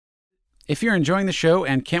If you're enjoying the show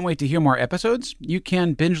and can't wait to hear more episodes, you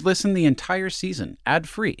can binge listen the entire season,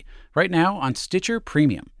 ad-free, right now on Stitcher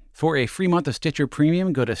Premium. For a free month of Stitcher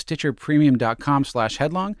Premium, go to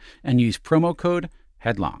stitcherpremium.com/headlong and use promo code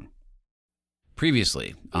HEADLONG.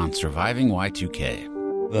 Previously on Surviving Y2K.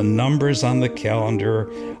 The numbers on the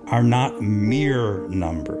calendar are not mere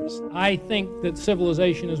numbers. I think that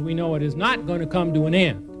civilization as we know it is not going to come to an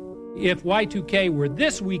end. If Y2K were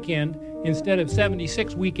this weekend instead of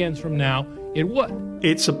 76 weekends from now, it would.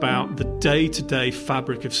 It's about the day-to-day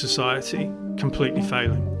fabric of society completely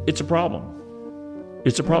failing. It's a problem.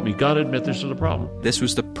 It's a problem. You got to admit this is a problem. This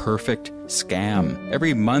was the perfect scam.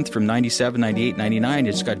 Every month from 97, 98, 99,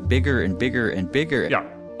 it's got bigger and bigger and bigger. Yeah,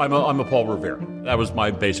 I'm a Paul Revere. That was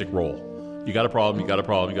my basic role. You got a problem, you got a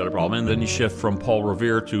problem, you got a problem. And then you shift from Paul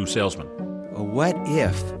Revere to salesman. What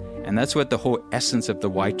if? And that's what the whole essence of the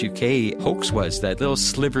Y2K hoax was, that little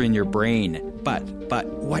sliver in your brain. But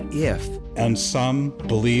what if? And some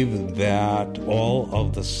believe that all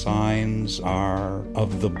of the signs are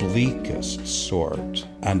of the bleakest sort.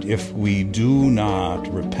 And if we do not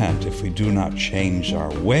repent, if we do not change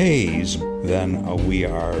our ways, then we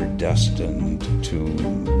are destined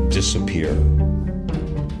to disappear.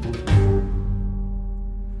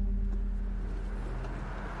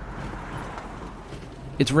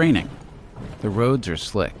 It's raining. The roads are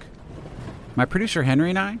slick. My producer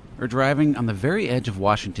Henry and I are driving on the very edge of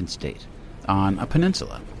Washington State, on a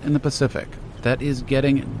peninsula in the Pacific that is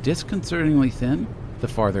getting disconcertingly thin the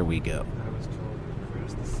farther we go.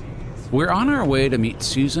 We're on our way to meet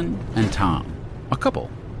Susan and Tom, a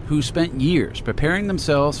couple who spent years preparing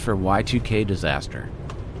themselves for Y2K disaster.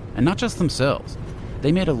 And not just themselves,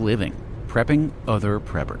 they made a living prepping other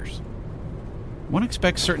preppers. One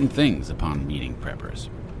expects certain things upon meeting preppers.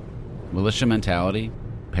 Militia mentality,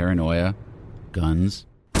 paranoia, guns.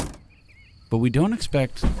 But we don't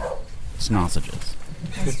expect sausages.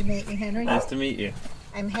 Nice to meet you, Henry. Nice to meet you.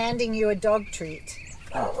 I'm handing you a dog treat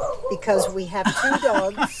because we have 2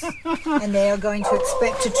 dogs and they are going to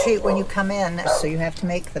expect a treat when you come in, so you have to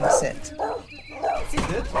make them sit.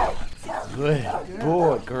 Good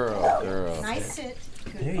boy, girl. Nice sit.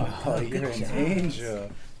 Oh, you're an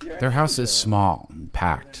angel. Their house is small and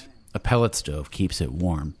packed. A pellet stove keeps it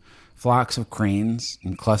warm. Flocks of cranes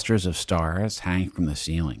and clusters of stars hang from the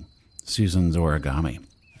ceiling. Susan's origami.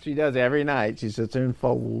 She does every night. She sits there and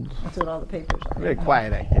folds. That's what all the papers are. Very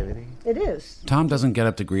quiet activity. It is. Tom doesn't get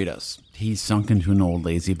up to greet us. He's sunk into an old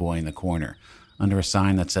lazy boy in the corner, under a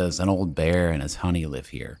sign that says an old bear and his honey live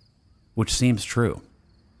here. Which seems true.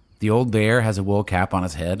 The old bear has a wool cap on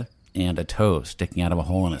his head and a toe sticking out of a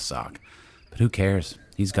hole in his sock. But who cares?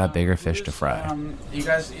 He's got bigger fish to fry. You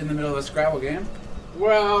guys in the middle of a Scrabble game?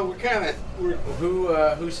 Well, we're kind of...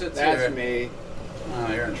 Who sits here? That's me.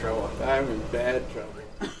 Oh, you're in trouble. I'm in bad trouble.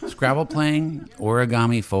 Scrabble playing,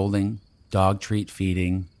 origami folding, dog treat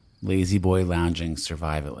feeding, lazy boy lounging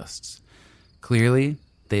survivalists. Clearly,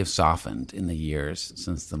 they've softened in the years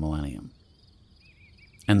since the millennium.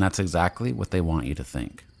 And that's exactly what they want you to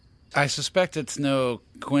think. I suspect it's no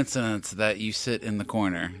coincidence that you sit in the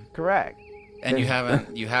corner. Correct. And you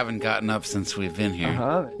haven't gotten up since we've been here.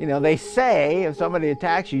 Uh-huh. You know, they say if somebody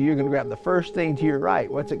attacks you, you're going to grab the first thing to your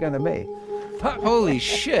right. What's it going to be? Holy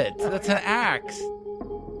shit, that's an axe.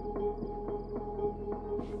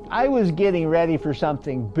 I was getting ready for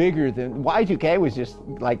something bigger than... Y2K was just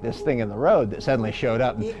like this thing in the road that suddenly showed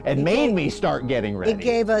up and made me start getting ready. It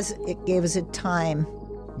gave us a time.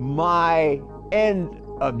 My end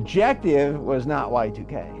objective was not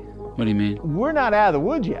Y2K. What do you mean? We're not out of the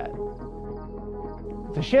woods yet.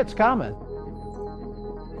 The shit's coming.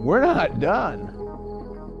 We're not done.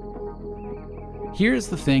 Here's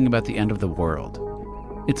the thing about the end of the world.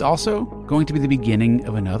 It's also going to be the beginning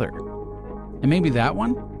of another. And maybe that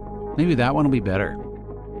one will be better.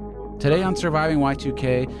 Today on Surviving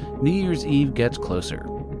Y2K, New Year's Eve gets closer.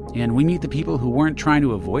 And we meet the people who weren't trying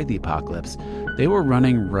to avoid the apocalypse. They were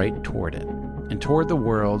running right toward it. And toward the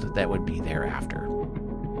world that would be thereafter.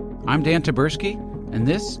 I'm Dan Taberski, and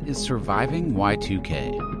this is Surviving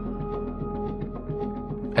Y2K.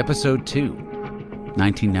 Episode 2,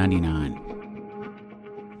 1999.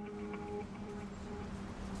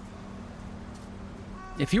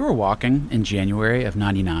 If you were walking in January of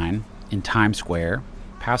 99 in Times Square,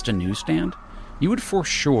 past a newsstand, you would for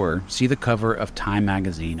sure see the cover of Time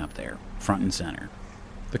magazine up there, front and center.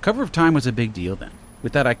 The cover of Time was a big deal then,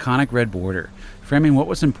 with that iconic red border, framing what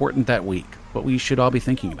was important that week, what we should all be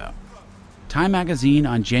thinking about. Time magazine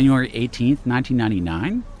on January 18th,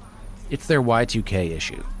 1999? It's their Y2K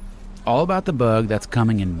issue. All about the bug that's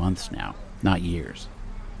coming in months now, not years.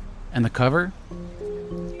 And the cover?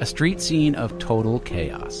 A street scene of total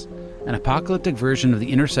chaos. an apocalyptic version of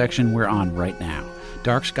the intersection we're on right now.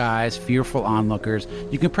 Dark skies, fearful onlookers,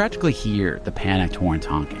 you can practically hear the panicked horns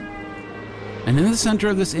honking. And in the center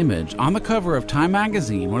of this image, on the cover of Time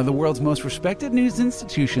magazine, one of the world's most respected news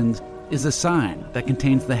institutions, is a sign that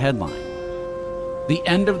contains the headline, "The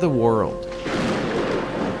End of the World.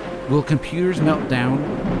 Will computers melt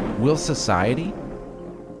down? Will society?"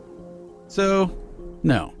 So,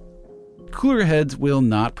 no. Cooler heads will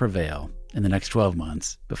not prevail in the next 12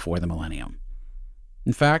 months before the millennium.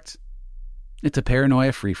 In fact, it's a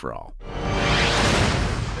paranoia free-for-all.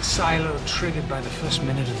 A silo triggered by the first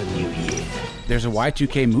minute of the new year. There's a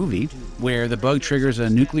Y2K movie where the bug triggers a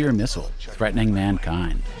nuclear missile threatening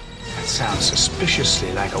mankind. That sounds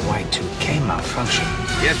suspiciously like a Y2K malfunction.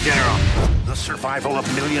 Yes, General. The survival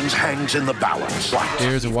of millions hangs in the balance. What?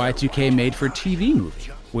 There's a Y2K made-for-TV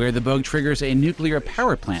movie where the bug triggers a nuclear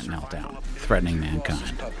power plant meltdown threatening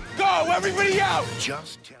mankind. Go, everybody out!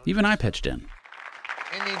 Even I pitched in.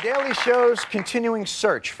 In the Daily Show's continuing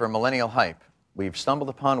search for millennial hype, we've stumbled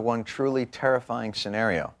upon one truly terrifying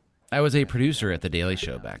scenario. I was a producer at The Daily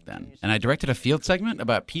Show back then, and I directed a field segment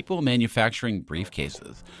about people manufacturing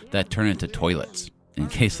briefcases that turn into toilets in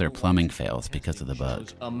case their plumbing fails because of the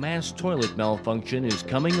bug. A mass toilet malfunction is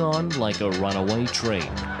coming on like a runaway train.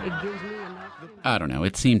 I don't know,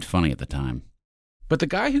 it seemed funny at the time. But the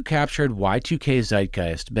guy who captured Y2K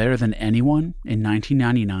zeitgeist better than anyone in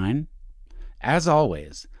 1999, as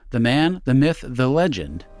always, the man, the myth, the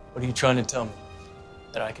legend. What are you trying to tell me?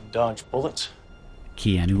 That I can dodge bullets?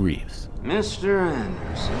 Keanu Reeves. Mr.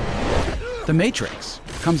 Anderson. The Matrix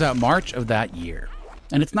comes out March of that year,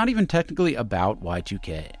 and it's not even technically about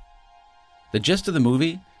Y2K. The gist of the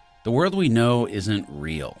movie, the world we know isn't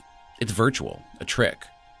real. It's virtual, a trick,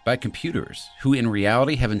 by computers who in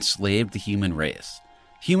reality have enslaved the human race.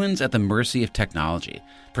 Humans at the mercy of technology,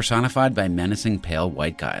 personified by menacing pale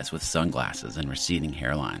white guys with sunglasses and receding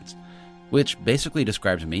hairlines, which basically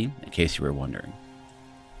describes me, in case you were wondering.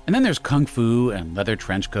 And then there's kung fu and leather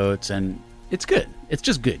trench coats, and it's good. It's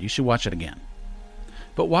just good. You should watch it again.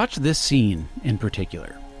 But watch this scene in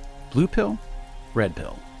particular. Blue pill, red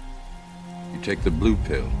pill. You take the blue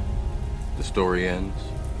pill. The story ends.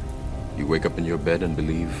 You wake up in your bed and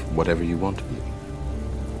believe whatever you want to believe.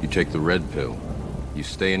 You take the red pill. You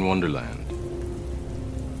stay in Wonderland.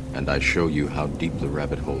 And I show you how deep the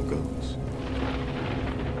rabbit hole goes.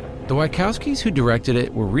 The Wachowskis who directed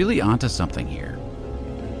it were really onto something here.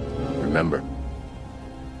 Remember,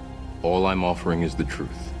 all I'm offering is the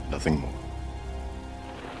truth, nothing more.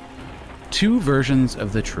 Two versions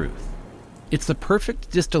of the truth. It's the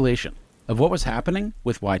perfect distillation of what was happening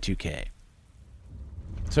with Y2K.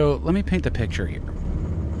 So let me paint the picture here.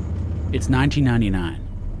 It's 1999.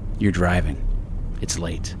 You're driving. It's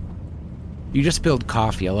late. You just spilled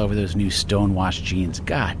coffee all over those new stone-washed jeans.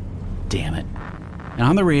 God damn it. And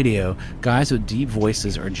on the radio, guys with deep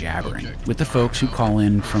voices are jabbering with the folks who call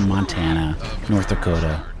in from Montana, North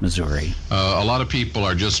Dakota, Missouri. A lot of people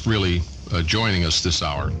are just really joining us this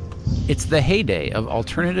hour. It's the heyday of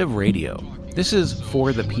alternative radio. This is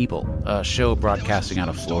For the People, a show broadcasting out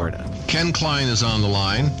of Florida. Ken Klein is on the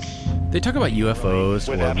line. They talk about UFOs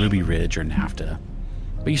or Ruby Ridge or NAFTA.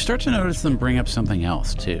 But you start to notice them bring up something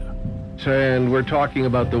else, too. And we're talking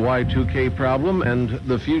about the Y2K problem and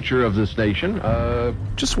the future of this nation.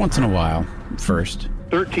 Just once in a while, first.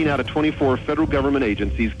 13 out of 24 federal government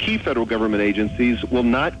agencies, key federal government agencies, will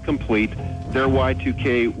not complete their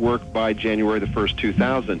Y2K work by January the 1st,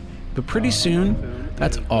 2000. But pretty soon,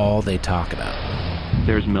 that's all they talk about.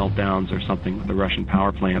 There's meltdowns or something with the Russian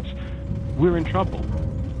power plants. We're in trouble.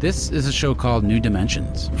 This is a show called New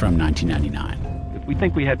Dimensions from 1999. If we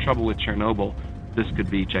think we had trouble with Chernobyl, this could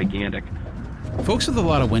be gigantic. Folks with a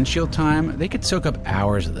lot of windshield time, they could soak up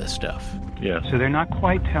hours of this stuff. Yeah. So they're not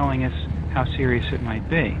quite telling us how serious it might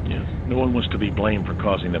be. Yes. No one wants to be blamed for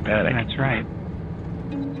causing the panic. That's right.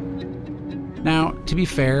 Now, to be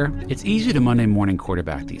fair, it's easy to Monday morning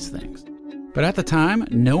quarterback these things. But at the time,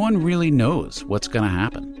 no one really knows what's going to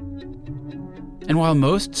happen. And while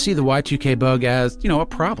most see the Y2K bug as, a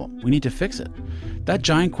problem, we need to fix it, that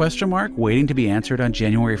giant question mark waiting to be answered on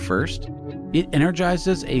January 1st, it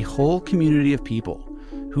energizes a whole community of people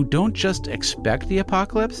who don't just expect the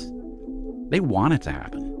apocalypse, they want it to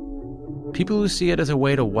happen. People who see it as a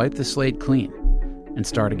way to wipe the slate clean and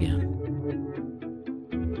start again.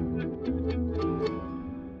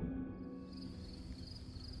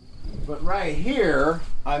 But right here,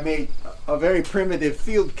 I made a very primitive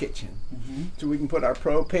field kitchen. So we can put our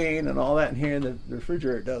propane and all that in here, and the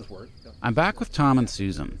refrigerator does work. I'm back with Tom and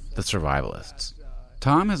Susan, the survivalists.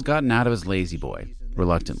 Tom has gotten out of his lazy boy,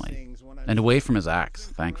 reluctantly, and away from his axe,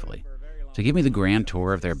 thankfully. to give me the grand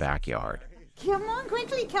tour of their backyard. Come on,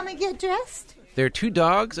 quickly, come and get dressed. Their 2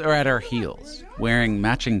 dogs are at our heels, wearing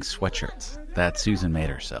matching sweatshirts that Susan made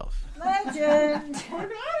herself. Legend!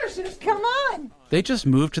 Come on! They just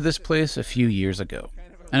moved to this place a few years ago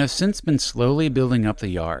and have since been slowly building up the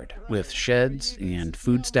yard with sheds and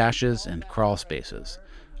food stashes and crawl spaces,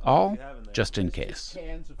 all just in case.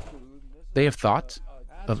 They have thought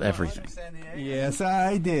of everything. Yes,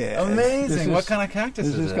 I did. Amazing. What kind of cactus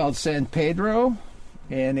is it? This is called San Pedro,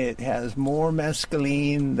 and it has more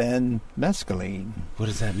mescaline than mescaline. What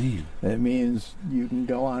does that mean? That means you can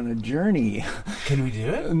go on a journey. Can we do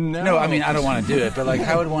it? No, I mean, I don't want to do it, but like,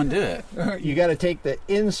 how would one do it? You got to take the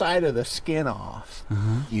inside of the skin off.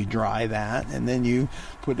 You dry that, and then you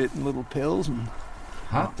put it in little pills. And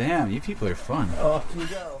hot damn, you people are fun. Off you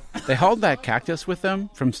go. They hauled that cactus with them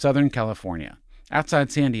from Southern California,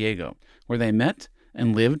 outside San Diego, where they met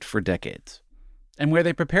and lived for decades, and where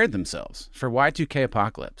they prepared themselves for Y2K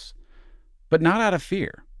apocalypse, but not out of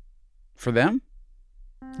fear. For them,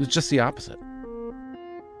 it was just the opposite.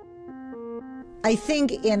 I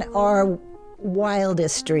think in our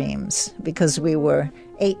wildest dreams, because we were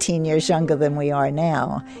 18 years younger than we are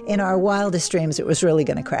now, in our wildest dreams it was really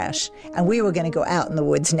going to crash. And we were going to go out in the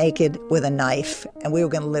woods naked with a knife, and we were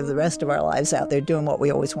going to live the rest of our lives out there doing what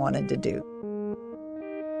we always wanted to do.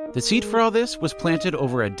 The seed for all this was planted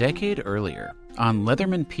over a decade earlier on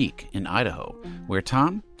Leatherman Peak in Idaho, where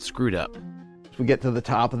Tom screwed up. We get to the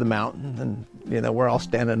top of the mountain, and we're all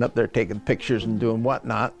standing up there taking pictures and doing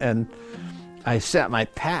whatnot, and I set my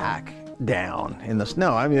pack down in the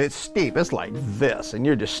snow. I mean, it's steep. It's like this, and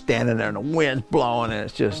you're just standing there, and the wind's blowing, and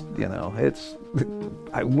it's just, it's...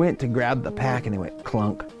 I went to grab the pack, and it went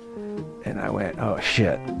clunk, and I went, oh,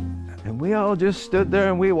 shit. And we all just stood there,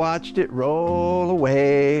 and we watched it roll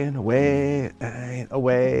away and away and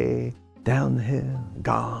away, down the hill,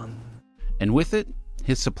 gone. And with it,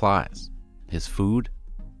 his supplies, his food,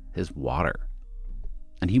 his water.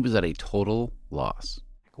 And he was at a total loss.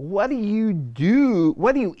 What do you do?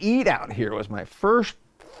 What do you eat out here was my first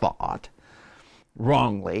thought.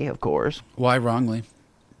 Wrongly, of course. Why wrongly?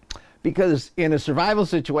 Because in a survival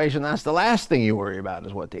situation, that's the last thing you worry about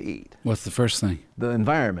is what to eat. What's the first thing? The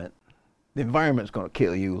environment. The environment's going to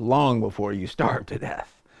kill you long before you starve to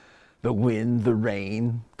death. The wind, the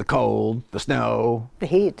rain, the cold, the snow. The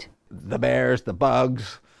heat. The bears, the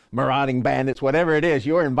bugs, marauding bandits, whatever it is,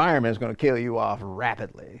 your environment is going to kill you off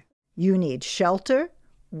rapidly. You need shelter,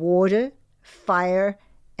 water, fire,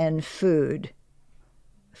 and food.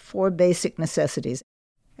 4 basic necessities.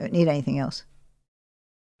 You don't need anything else.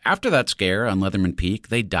 After that scare on Leatherman Peak,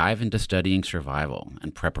 they dive into studying survival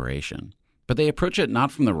and preparation. But they approach it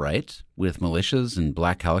not from the right, with militias and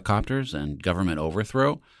black helicopters and government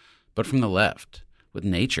overthrow, but from the left, with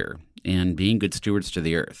nature and being good stewards to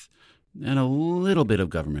the earth, and a little bit of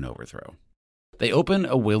government overthrow. They open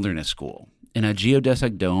a wilderness school in a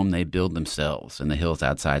geodesic dome they build themselves in the hills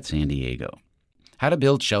outside San Diego. How to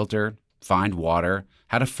build shelter, find water,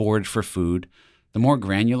 how to forage for food. The more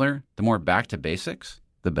granular, the more back to basics,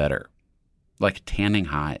 the better. Like tanning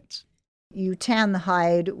hides. You tan the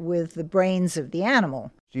hide with the brains of the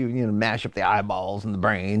animal. You mash up the eyeballs and the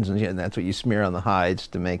brains, and that's what you smear on the hides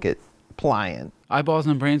to make it pliant. Eyeballs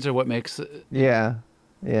and brains are what makes it... Yeah.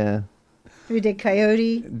 We did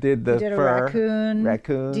coyote. Did the we did fur. A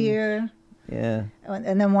raccoon. Deer. Yeah.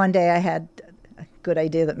 And then one day I had a good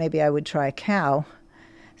idea that maybe I would try a cow.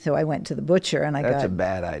 So I went to the butcher and That's a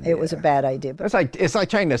bad idea. It was a bad idea. It's like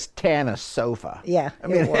trying to tan a sofa. Yeah, I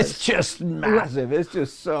mean, it's just massive. It's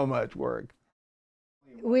just so much work.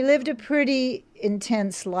 We lived a pretty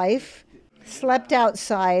intense life. Slept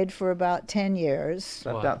outside for about 10 years.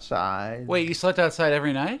 Slept outside. Wait, you slept outside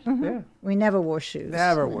every night? Mm-hmm. Yeah. We never wore shoes.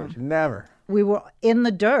 Never. We were in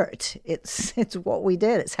the dirt. It's what we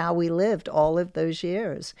did. It's how we lived all of those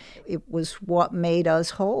years. It was what made us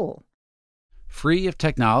whole. Free of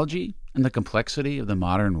technology and the complexity of the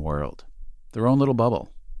modern world. Their own little bubble.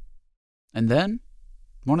 And then,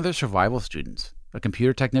 one of their survival students, a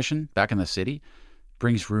computer technician back in the city,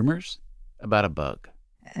 brings rumors about a bug.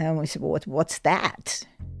 And we said, well, what's that?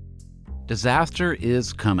 Disaster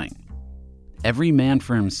is coming. Every man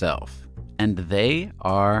for himself. And they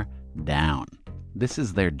are down. This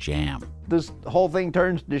is their jam. This whole thing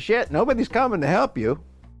turns to shit. Nobody's coming to help you.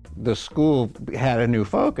 The school had a new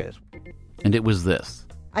focus. And it was this.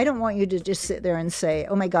 I don't want you to just sit there and say,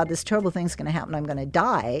 oh my God, this terrible thing's going to happen. I'm going to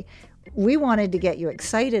die. We wanted to get you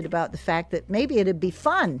excited about the fact that maybe it'd be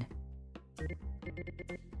fun.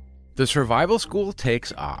 The survival school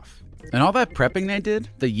takes off. And all that prepping they did,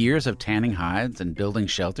 the years of tanning hides and building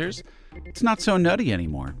shelters, it's not so nutty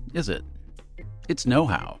anymore, is it? It's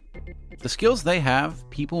know-how. The skills they have,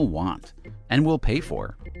 people want and will pay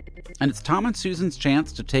for. And it's Tom and Susan's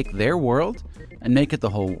chance to take their world and make it the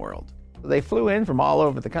whole world. They flew in from all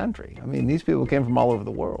over the country. I mean, these people came from all over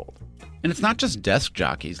the world. And it's not just desk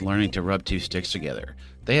jockeys learning to rub two sticks together.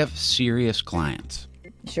 They have serious clients.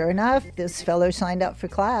 Sure enough, this fellow signed up for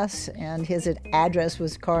class, and his address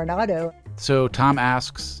was Coronado. So Tom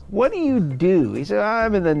asks, "What do you do?" He said,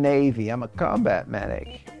 "I'm in the Navy. I'm a combat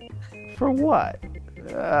medic." "For what?"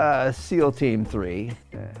 SEAL Team 3.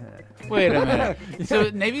 Wait a minute.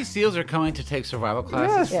 So Navy SEALs are coming to take survival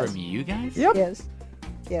classes Yes. from you guys? Yep. Yes.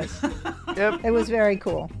 Yep. It was very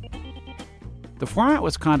cool. The format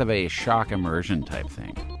was kind of a shock immersion type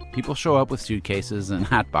thing. People show up with suitcases and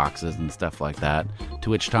hat boxes and stuff like that, to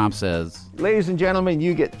which Tom says, "Ladies and gentlemen,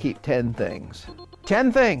 you get to keep 10 things.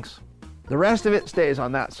 10 things. The rest of it stays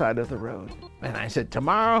on that side of the road." And I said,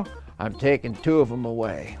 "Tomorrow, I'm taking 2 of them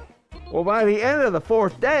away." Well, by the end of the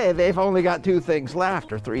 4th day, they've only got 2 things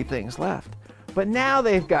left or 3 things left. But now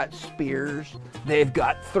they've got spears, they've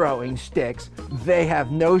got throwing sticks, they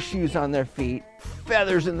have no shoes on their feet,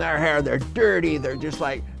 feathers in their hair, they're dirty, they're just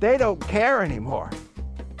like, they don't care anymore.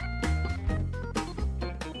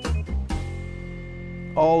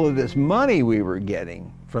 All of this money we were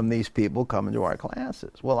getting from these people coming to our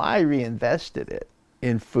classes, well, I reinvested it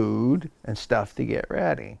in food and stuff to get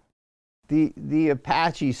ready. The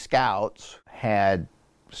Apache Scouts had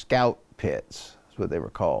scout pits, that's what they were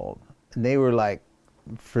called. And they were like,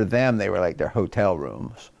 for them, they were like their hotel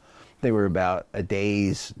rooms. They were about a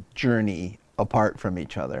day's journey apart from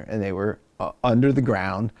each other, and they were under the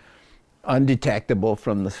ground, undetectable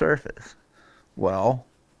from the surface. Well,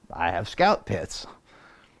 I have scout pits.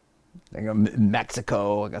 I go in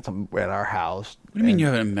Mexico, I got some at our house. What do you mean you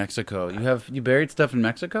have it in Mexico? You buried stuff in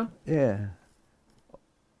Mexico? Yeah.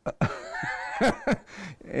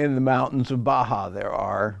 In the mountains of Baja, there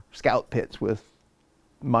are scout pits with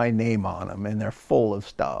my name on them, and they're full of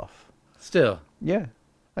stuff. Still? Yeah.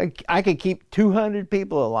 I could keep 200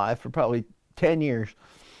 people alive for probably 10 years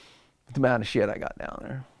with the amount of shit I got down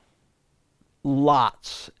there.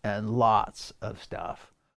 Lots and lots of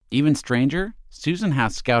stuff. Even stranger, Susan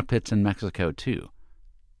has scout pits in Mexico too.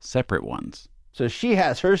 Separate ones. So she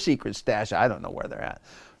has her secret stash. I don't know where they're at.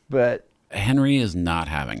 But Henry is not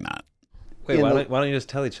having that. Wait, why don't you just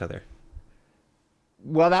tell each other?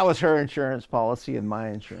 Well, that was her insurance policy and my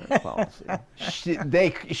insurance policy.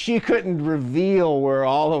 She couldn't reveal where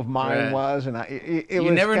all of mine was, and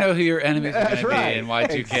you never know who your enemies are going to be in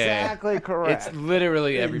Y2K. Exactly correct. It's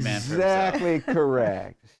literally every man for himself. Exactly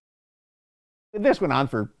correct. This went on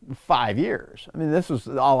for 5 years. I mean, this was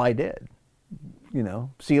all I did. You know,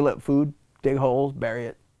 seal up food, dig holes, bury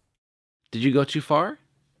it. Did you go too far?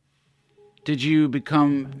 Did you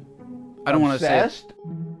become, I don't want to say obsessed?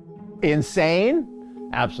 Insane?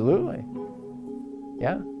 Absolutely.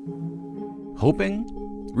 Yeah. Hoping,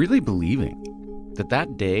 really believing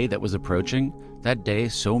that day that was approaching, that day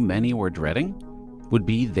so many were dreading, would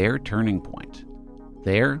be their turning point.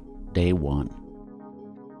 Their day one.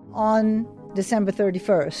 On December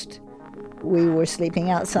 31st, we were sleeping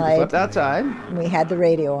outside. We slept outside. We had the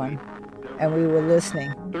radio on, and we were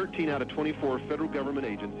listening. 13 out of 24 federal government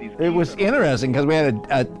agencies. It was interesting because we had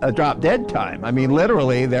a drop dead time. I mean,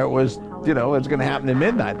 literally, there was, you know, it was going to happen at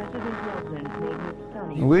midnight.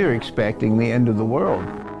 We were expecting the end of the world.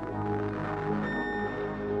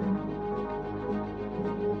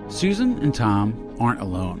 Susan and Tom aren't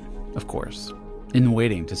alone, of course, in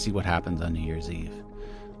waiting to see what happens on New Year's Eve.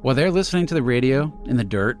 While they're listening to the radio in the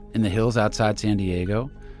dirt in the hills outside San Diego,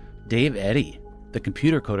 Dave Eddy, the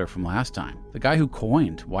computer coder from last time, the guy who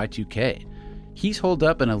coined Y2K, he's holed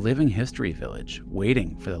up in a living history village,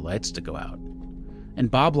 waiting for the lights to go out. And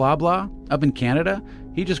Bob Loblaw, up in Canada,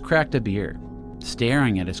 he just cracked a beer,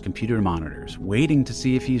 staring at his computer monitors, waiting to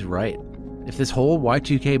see if he's right, if this whole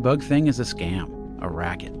Y2K bug thing is a scam, a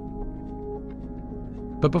racket.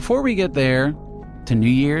 But before we get there, to New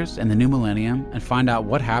Year's and the new millennium, and find out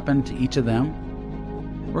what happened to each of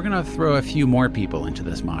them, we're going to throw a few more people into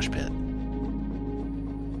this mosh pit.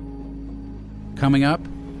 Coming up,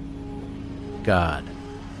 God.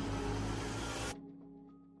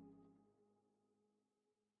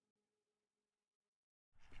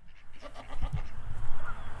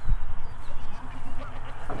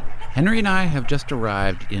 Henry and I have just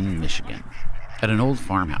arrived in Michigan, at an old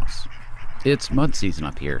farmhouse. It's mud season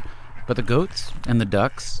up here, but the goats and the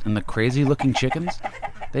ducks and the crazy-looking chickens,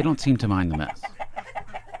 they don't seem to mind the mess.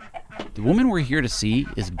 The woman we're here to see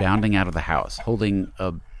is bounding out of the house, holding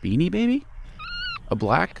a beanie baby? A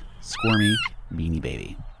black, squirmy beanie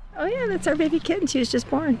baby. Oh yeah, that's our baby kitten. She was just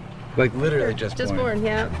born. Like literally just born,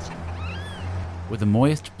 yeah. with a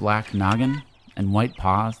moist black noggin and white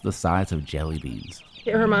paws the size of jelly beans.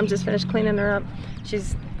 Her mom just finished cleaning her up.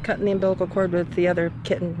 She's cutting the umbilical cord with the other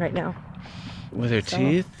kitten right now. With her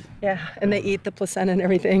teeth? Yeah, and they eat the placenta and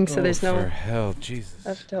everything, so there's no for hell, Jesus.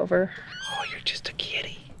 leftover. Oh, you're just a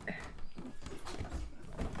kitty.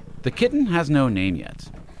 The kitten has no name yet,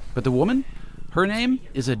 but the woman, her name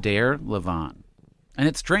is Adair Levon. And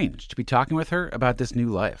it's strange to be talking with her about this new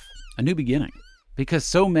life, a new beginning, because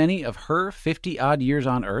so many of her 50-odd years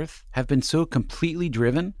on Earth have been so completely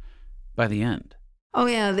driven by the end. Oh,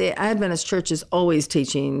 yeah, the Adventist church is always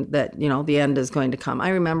teaching that, the end is going to come. I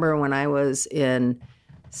remember when I was in,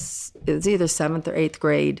 it was either 7th or 8th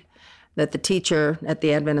grade, that the teacher at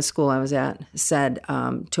the Adventist school I was at said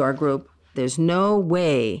to our group, there's no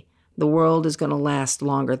way the world is going to last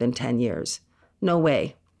longer than 10 years. No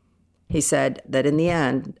way. He said that in the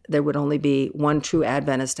end, there would only be one true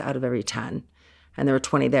Adventist out of every 10, and there were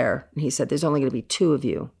 20 there. And he said, there's only going to be 2 of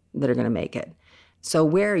you that are going to make it. So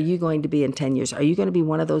where are you going to be in 10 years? Are you going to be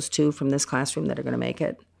one of those 2 from this classroom that are going to make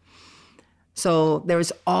it? So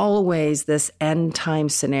there's always this end time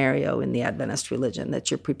scenario in the Adventist religion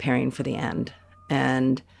that you're preparing for the end.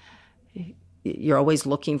 And you're always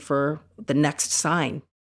looking for the next sign.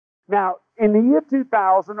 Now, in the year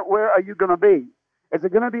 2000, where are you going to be? Is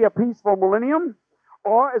it going to be a peaceful millennium?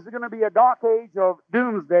 Or is it going to be a dark age of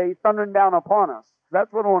doomsday thundering down upon us?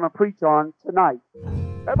 That's what I want to preach on tonight.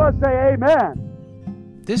 Everybody say amen.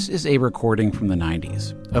 This is a recording from the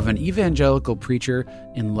 90s of an evangelical preacher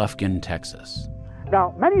in Lufkin, Texas.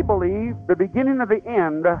 Now, many believe the beginning of the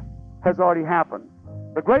end has already happened.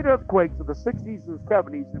 The great earthquakes of the 60s and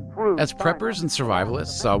 70s improved. As preppers and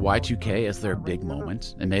survivalists saw Y2K as their big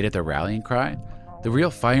moment and made it their rallying cry, the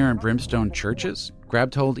real fire and brimstone churches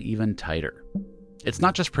grabbed hold even tighter. It's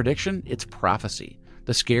not just prediction, it's prophecy.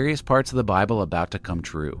 The scariest parts of the Bible about to come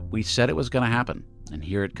true. We said it was going to happen, and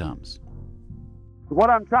here it comes. What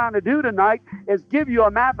I'm trying to do tonight is give you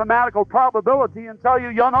a mathematical probability and tell you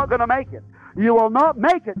you're not going to make it. You will not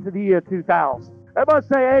make it to the year 2000. Everybody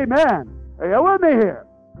say amen. Are you with me here?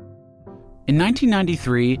 In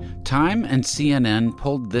 1993, Time and CNN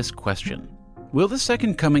pulled this question. Will the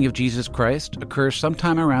second coming of Jesus Christ occur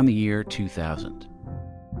sometime around the year 2000?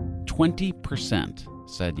 20%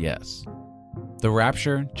 said yes. The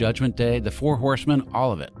rapture, Judgment Day, the 4 horsemen,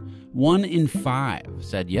 all of it. 1 in 5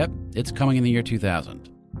 said, yep, it's coming in the year 2000.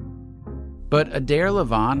 But Adair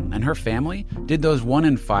Levon and her family did those 1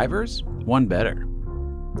 in 5ers one better.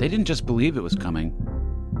 They didn't just believe it was coming,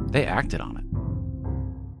 they acted on it.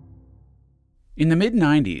 In the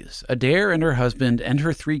mid-90s, Adair and her husband and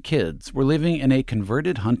her 3 kids were living in a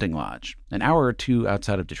converted hunting lodge, an hour or 2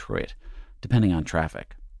 outside of Detroit, depending on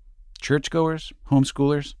traffic. Churchgoers,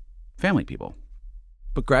 homeschoolers, family people.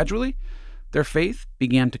 But gradually, their faith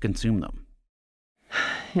began to consume them.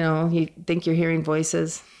 You think you're hearing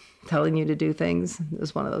voices telling you to do things. It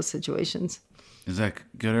was one of those situations. Is that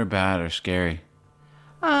good or bad or scary?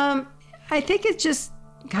 I think it's just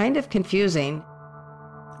kind of confusing.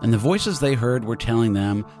 And the voices they heard were telling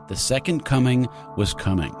them the second coming was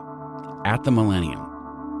coming, at the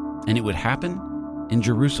millennium. And it would happen in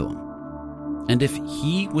Jerusalem. And if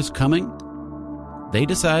he was coming, they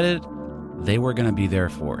decided they were going to be there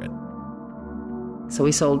for it. So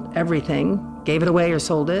we sold everything, gave it away or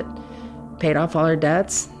sold it, paid off all our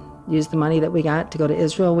debts, used the money that we got to go to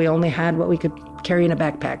Israel. We only had what we could carry in a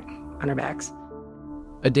backpack on our backs.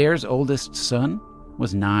 Adair's oldest son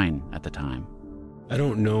was 9 at the time. I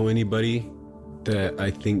don't know anybody that I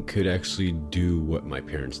think could actually do what my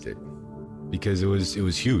parents did, because it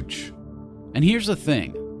was huge. And here's the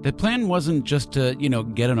thing. The plan wasn't just to,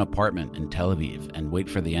 get an apartment in Tel Aviv and wait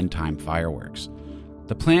for the end time fireworks.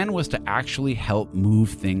 The plan was to actually help move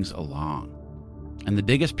things along. And the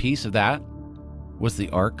biggest piece of that was the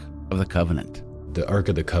Ark of the Covenant. The Ark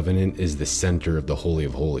of the Covenant is the center of the Holy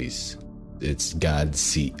of Holies. It's God's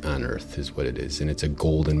seat on earth is what it is. And it's a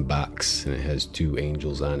golden box, and it has 2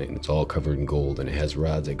 angels on it, and it's all covered in gold, and it has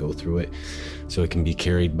rods that go through it. So it can be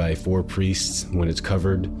carried by 4 priests when it's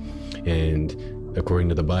covered. And according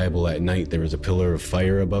to the Bible, at night there was a pillar of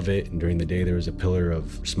fire above it, and during the day there was a pillar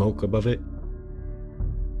of smoke above it.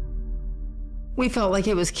 We felt like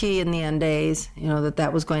it was key in the end days,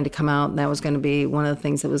 that was going to come out, and that was going to be one of the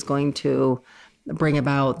things that was going to bring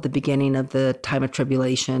about the beginning of the time of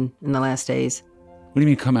tribulation in the last days. What do you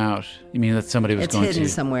mean come out? You mean that somebody was going to... It's hidden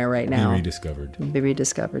somewhere right now. Be rediscovered. Be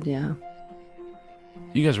rediscovered, yeah.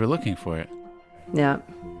 You guys were looking for it. Yeah.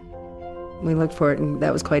 We looked for it, and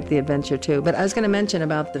that was quite the adventure, too. But I was going to mention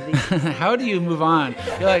about the... How do you move on?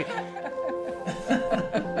 You're like...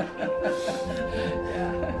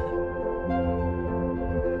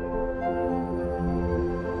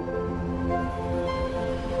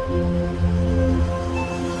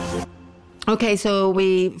 Okay, so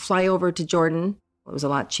we fly over to Jordan. It was a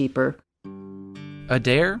lot cheaper.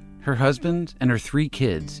 Adair, her husband, and her 3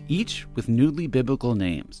 kids, each with newly biblical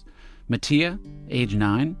names. Mattia, age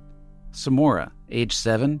 9, Samora, age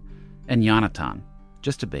 7, and Yonatan,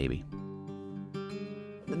 just a baby.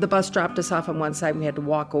 The bus dropped us off on one side. We had to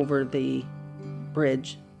walk over the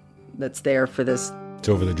bridge that's there for this. It's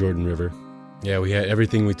over the Jordan River. Yeah, we had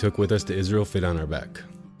everything we took with us to Israel fit on our back.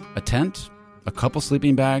 A tent, a couple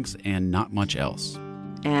sleeping bags, and not much else.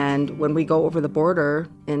 And when we go over the border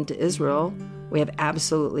into Israel, we have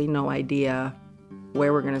absolutely no idea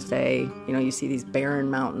where we're going to stay. You know, you see these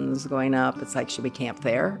barren mountains going up. It's like, should we camp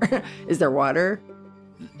there? Is there water?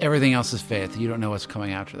 Everything else is faith. You don't know what's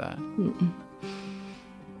coming after that. Mm-mm.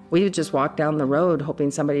 We would just walk down the road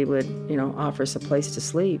hoping somebody would, offer us a place to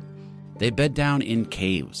sleep. They bed down in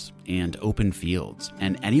caves and open fields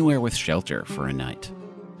and anywhere with shelter for a night.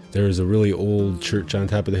 There was a really old church on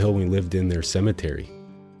top of the hill. We lived in their cemetery.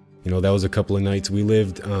 That was a couple of nights. We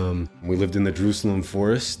lived in the Jerusalem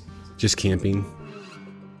forest, just camping.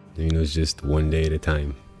 It was just one day at a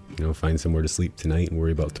time. Find somewhere to sleep tonight and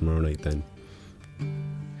worry about tomorrow night then.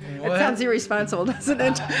 It sounds irresponsible, doesn't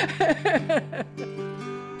it?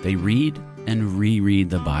 They read and reread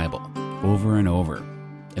the Bible over and over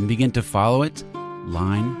and begin to follow it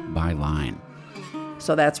line by line.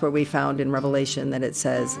 So that's where we found in Revelation that it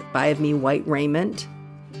says, "Buy of me white raiment."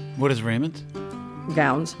 What is raiment?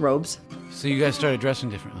 Gowns, robes. So you guys started dressing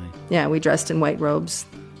differently. Yeah, we dressed in white robes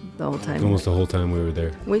the whole time. Almost the whole time we were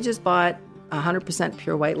there. We just bought 100%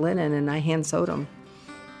 pure white linen, and I hand sewed them.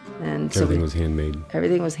 And everything was handmade.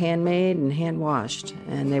 Everything was handmade and hand washed,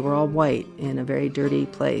 and they were all white in a very dirty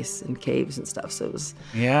place in caves and stuff. So it was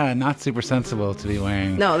not super sensible to be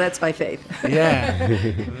wearing. No, that's by faith. Yeah,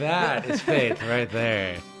 that is faith right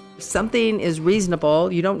there. If something is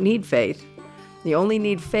reasonable, you don't need faith. You only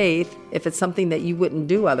need faith if it's something that you wouldn't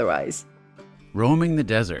do otherwise. Roaming the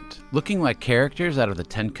desert, looking like characters out of the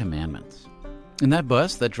 10 Commandments. And that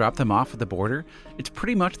bus that dropped them off at the border, it's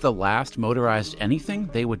pretty much the last motorized anything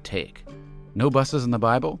they would take. No buses in the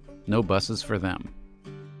Bible, no buses for them.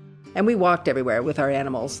 And we walked everywhere with our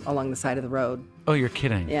animals along the side of the road. Oh, you're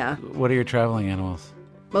kidding? Yeah. What are your traveling animals?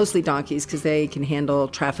 Mostly donkeys, because they can handle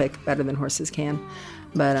traffic better than horses can.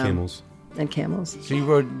 But camels. And camels. So you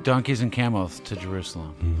rode donkeys and camels to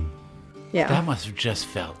Jerusalem. Mm-hmm. Yeah. That must have just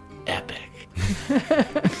felt epic.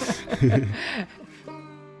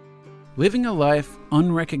 Living a life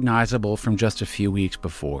unrecognizable from just a few weeks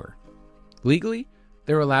before. Legally,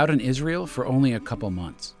 they're allowed in Israel for only a couple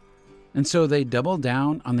months. And so they double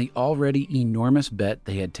down on the already enormous bet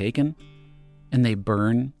they had taken, and they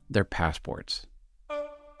burn their passports.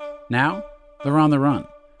 Now, they're on the run,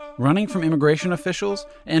 running from immigration officials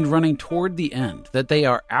and running toward the end that they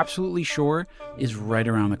are absolutely sure is right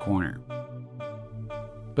around the corner.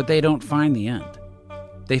 But they don't find the end.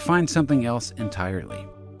 They find something else entirely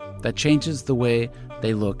that changes the way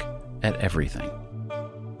they look at everything.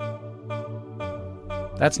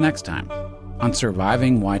 That's next time on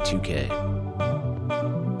Surviving Y2K.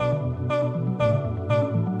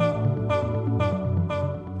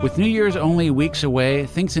 With New Year's only weeks away,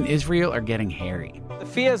 things in Israel are getting hairy. The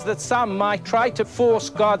fears that some might try to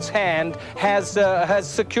force God's hand has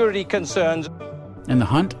security concerns. And the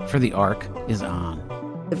hunt for the Ark is on.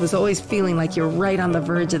 It was always feeling like you're right on the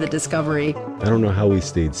verge of the discovery. I don't know how we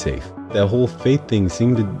stayed safe. That whole faith thing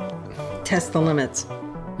seemed to test the limits.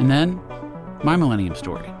 And then, my millennium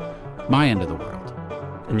story. My end of the world.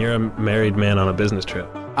 And you're a married man on a business trip.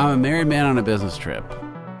 I'm a married man on a business trip.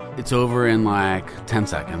 It's over in like 10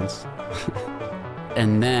 seconds.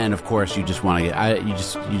 And then, of course, you just want to you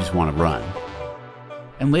just want to run.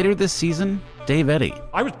 And later this season, Dave Eddy.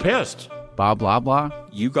 I was pissed. Bob Blah Blah.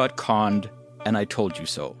 You got conned, and I told you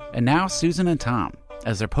so. And now Susan and Tom,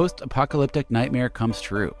 as their post-apocalyptic nightmare comes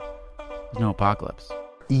true. There's no apocalypse.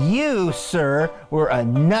 You, sir, were a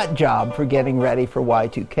nut job for getting ready for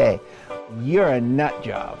Y2K. You're a nut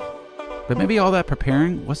job. But maybe all that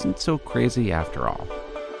preparing wasn't so crazy after all.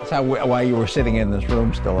 That's why you were sitting in this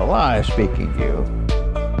room still alive, speaking to you.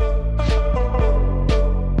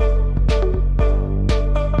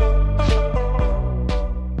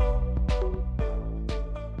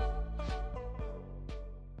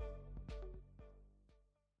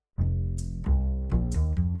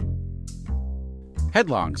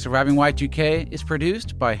 Headlong, Surviving Y2K is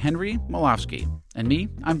produced by Henry Molofsky. And me,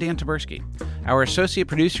 I'm Dan Taberski. Our associate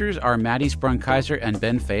producers are Maddie Sprung-Kaiser and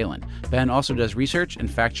Ben Phelan. Ben also does research and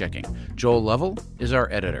fact-checking. Joel Lovell is our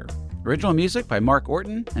editor. Original music by Mark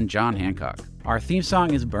Orton and John Hancock. Our theme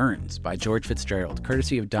song is Burns by George Fitzgerald,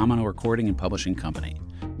 courtesy of Domino Recording and Publishing Company.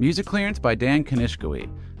 Music clearance by Dan Kanishkawi.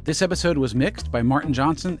 This episode was mixed by Martin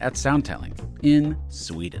Johnson at Soundtelling in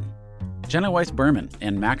Sweden. Jenna Weiss-Berman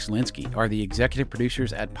and Max Linsky are the executive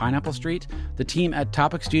producers at Pineapple Street. The team at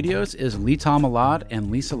Topic Studios is Lital Malad and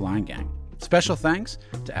Lisa Leingang. Special thanks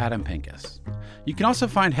to Adam Pincus. You can also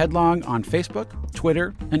find Headlong on Facebook,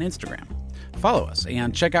 Twitter, and Instagram. Follow us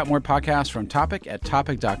and check out more podcasts from Topic at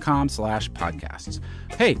topic.com/podcasts.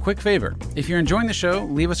 Hey, quick favor. If you're enjoying the show,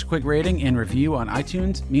 leave us a quick rating and review on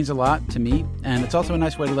iTunes. It means a lot to me, and it's also a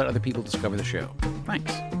nice way to let other people discover the show.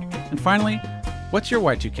 Thanks. And finally, what's your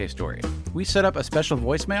Y2K story? We set up a special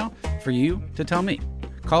voicemail for you to tell me.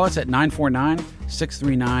 Call us at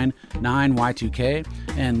 949-639-9Y2K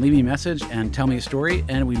and leave me a message and tell me a story,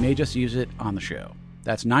 and we may just use it on the show.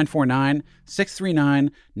 That's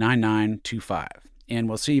 949-639-9925. And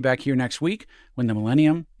we'll see you back here next week when the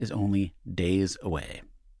millennium is only days away.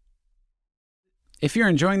 If you're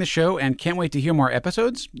enjoying the show and can't wait to hear more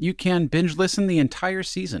episodes, you can binge listen the entire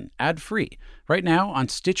season ad-free right now on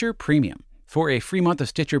Stitcher Premium. For a free month of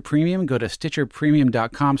Stitcher Premium, go to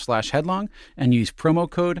stitcherpremium.com/headlong and use promo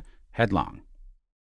code HEADLONG.